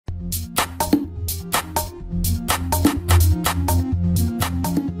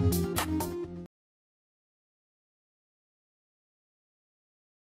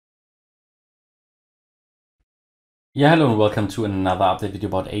Yeah, hello and welcome to another update video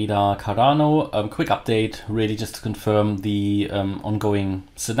about ADA Cardano. Quick update, really just to confirm the ongoing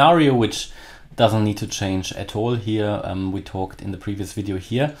scenario, which doesn't need to change at all here. We talked in the previous video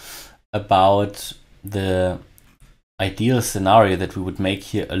here about the ideal scenario that we would make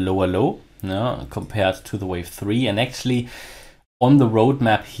here a lower low, compared to the wave 3. And actually on the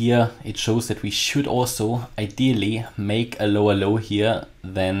roadmap here, it shows that we should also ideally make a lower low here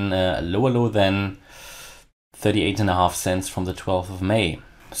than 38.5 cents from the 12th of May.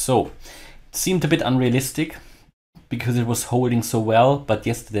 So it seemed a bit unrealistic because it was holding so well, but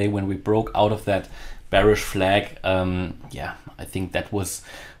yesterday when we broke out of that bearish flag, I think that was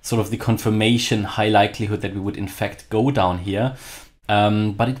sort of the confirmation, high likelihood that we would in fact go down here.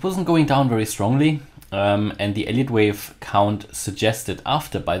 But it wasn't going down very strongly. And the Elliott wave count suggested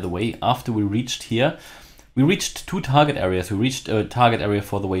after we reached here, we reached two target areas. We reached a target area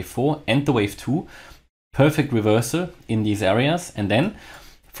for the wave 4 and the wave 2. Perfect reversal in these areas, and then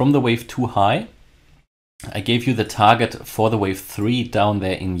from the wave 2 high, I gave you the target for the wave 3 down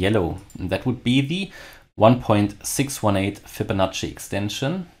there in yellow, and that would be the 1.618 Fibonacci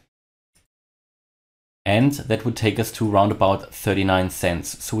extension, and that would take us to around about 39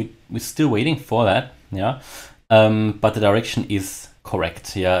 cents. So we're still waiting for that, but the direction is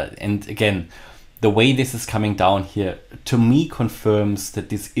correct, and again, the way this is coming down here to me confirms that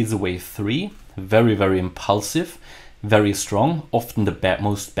this is a wave 3. Very, very impulsive, very strong, often the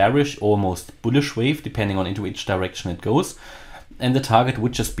most bearish or most bullish wave, depending on into which direction it goes. And the target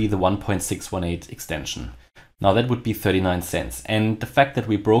would just be the 1.618 extension. Now that would be 39 cents. And the fact that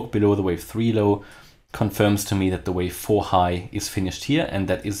we broke below the wave 3 low confirms to me that the wave 4 high is finished here. And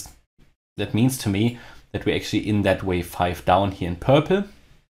that means to me that we're actually in that wave 5 down here in purple.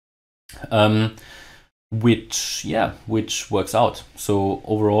 Which works out. So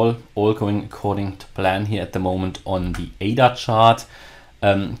overall, all going according to plan here at the moment on the ADA chart.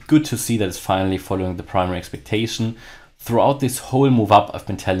 Good to see that it's finally following the primary expectation. Throughout this whole move up, I've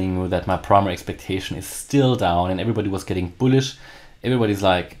been telling you that my primary expectation is still down and everybody was getting bullish. Everybody's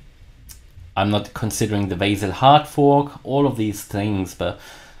like, I'm not considering the Basel hard fork, all of these things, but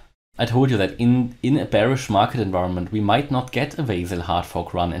I told you that in a bearish market environment, we might not get a Basel hard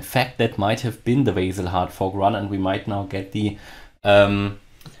fork run. In fact, that might have been the Basel hard fork run, and we might now get the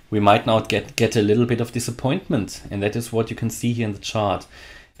get a little bit of disappointment, and that is what you can see here in the chart.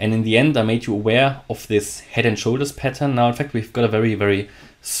 And in the end, I made you aware of this head and shoulders pattern. Now, in fact, we've got a very, very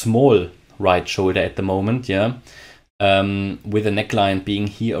small right shoulder at the moment, with a neckline being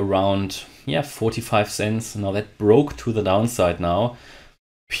here around 45 cents. Now that broke to the downside now.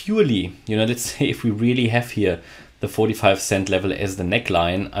 Purely, let's say if we really have here the 45 cent level as the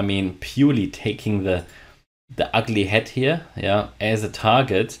neckline, I mean, purely taking the ugly head here, as a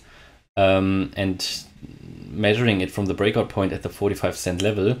target, and measuring it from the breakout point at the 45 cent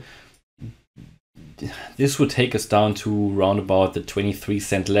level, this would take us down to around about the 23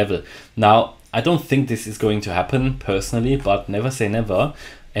 cent level. Now, I don't think this is going to happen personally, but never say never.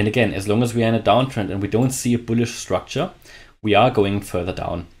 And again, as long as we are in a downtrend and we don't see a bullish structure, we are going further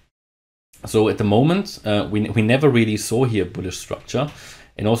down. So at the moment, we never really saw here bullish structure.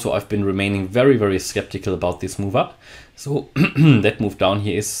 And also I've been remaining very, very skeptical about this move up. So that move down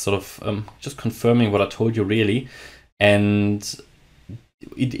here is sort of just confirming what I told you really. And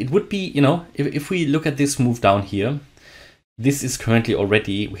it would be, if we look at this move down here, this is currently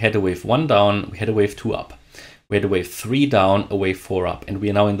already, we had a wave 1 down, we had a wave 2 up. We had a wave 3 down, a wave 4 up, and we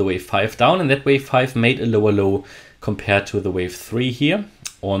are now in the wave 5 down, and that wave 5 made a lower low compared to the wave 3 here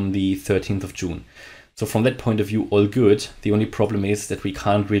on the 13th of June. So from that point of view, all good. The only problem is that we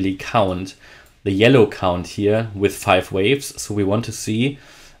can't really count the yellow count here with 5 waves. So we want to see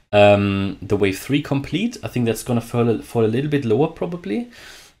the wave 3 complete. I think that's going to fall a little bit lower probably.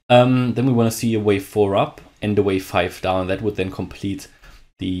 Then we want to see a wave 4 up and the wave 5 down. That would then complete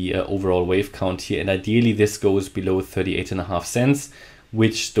the overall wave count here. And ideally this goes below 38.5 cents,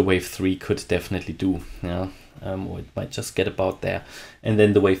 which the wave 3 could definitely do. Or it might just get about there. And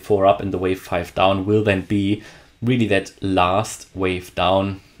then the wave 4 up and the wave 5 down will then be really that last wave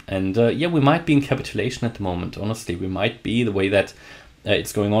down. And we might be in capitulation at the moment. Honestly, we might be, the way that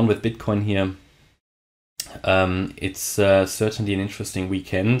it's going on with Bitcoin here. It's certainly an interesting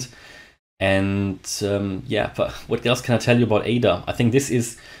weekend. And but what else can I tell you about ADA? I think this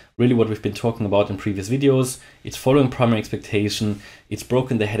is really what we've been talking about in previous videos. It's following primary expectation. It's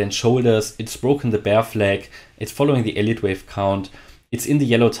broken the head and shoulders. It's broken the bear flag. It's following the Elliott wave count. It's in the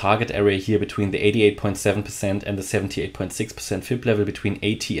yellow target area here between the 88.7% and the 78.6% fib level between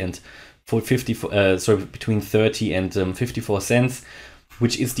 80 and between 30 and 54 cents.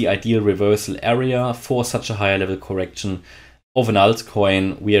 which is the ideal reversal area for such a higher level correction of an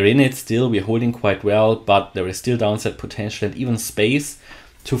altcoin. We are in it still, we're holding quite well, but there is still downside potential and even space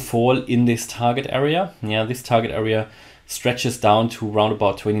to fall in this target area. Yeah, this target area stretches down to around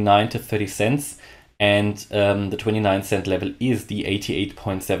about 29 to 30 cents. And the 29 cent level is the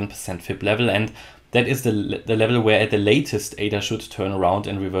 88.7% fib level. And that is the level where at the latest ADA should turn around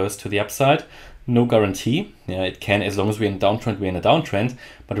and reverse to the upside. No guarantee. Yeah, it can, as long as we're in a downtrend, we're in a downtrend.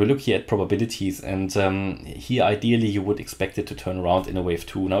 But we look here at probabilities, and here ideally you would expect it to turn around in a wave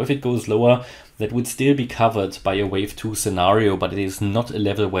 2. Now if it goes lower, that would still be covered by a wave 2 scenario, but it is not a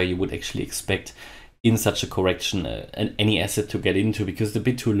level where you would actually expect in such a correction any asset to get into, because it's a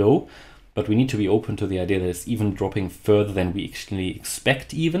bit too low. But we need to be open to the idea that it's even dropping further than we actually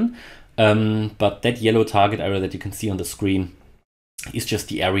expect even. But that yellow target area that you can see on the screen is just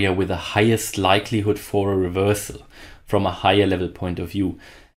the area with the highest likelihood for a reversal from a higher level point of view.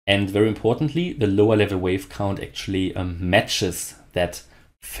 And very importantly, the lower level wave count actually matches that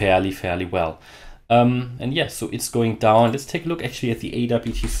fairly well. And yeah, so it's going down. Let's take a look actually at the ADA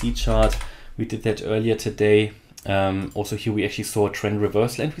BTC chart. We did that earlier today. Also here we actually saw a trend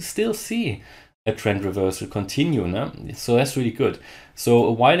reversal, and we still see a trend reversal continue. No? So that's really good. So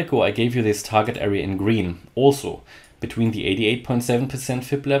a while ago I gave you this target area in green, also between the 88.7%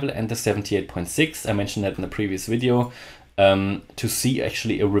 fib level and the 78.6. I mentioned that in the previous video, to see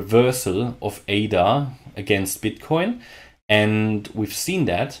actually a reversal of ADA against Bitcoin. And we've seen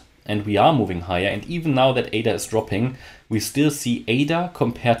that, and we are moving higher. And even now that ADA is dropping, we still see ADA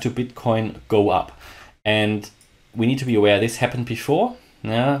compared to Bitcoin go up. And we need to be aware this happened before,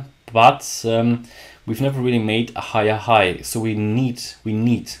 yeah, but we've never really made a higher high. So we need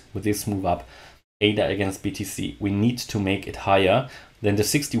with this move up, ADA against BTC, we need to make it higher than the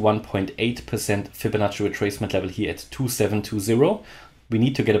 61.8% Fibonacci retracement level here at 2720. We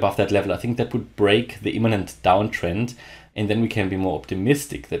need to get above that level. I think that would break the imminent downtrend, and then we can be more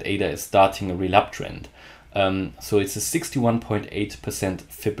optimistic that ADA is starting a real uptrend. So it's a 61.8%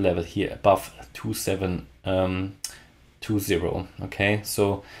 fib level here above 2720. Okay,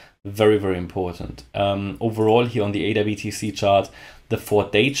 so very important. Overall here on the ADA BTC chart, the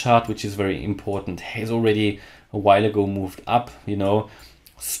 4-day chart, which is very important, has already a while ago moved up, you know,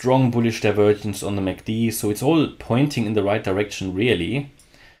 strong bullish divergence on the MACD. So it's all pointing in the right direction really.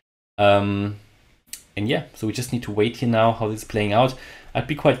 And yeah, so we just need to wait here now how this is playing out. I'd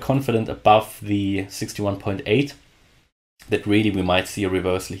be quite confident above the 61.8 that really we might see a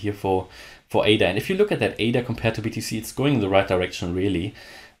reversal here for ADA. And if you look at that ADA compared to BTC, it's going in the right direction really.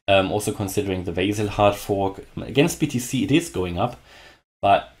 Also considering the Vasil hard fork against BTC, it is going up,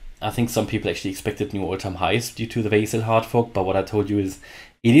 but I think some people actually expected new all-time highs due to the Vasil hard fork. But what I told you is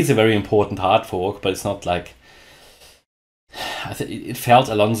it is a very important hard fork, but it's not like, it felt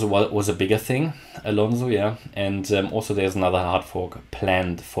Alonso was a bigger thing, Alonso, yeah. And also there's another hard fork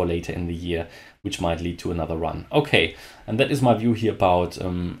planned for later in the year, which might lead to another run. Okay, and that is my view here about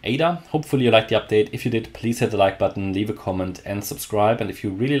ADA. Hopefully you liked the update. If you did, please hit the like button, leave a comment and subscribe. And if you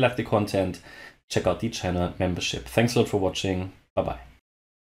really like the content, check out the channel membership. Thanks a lot for watching. Bye-bye.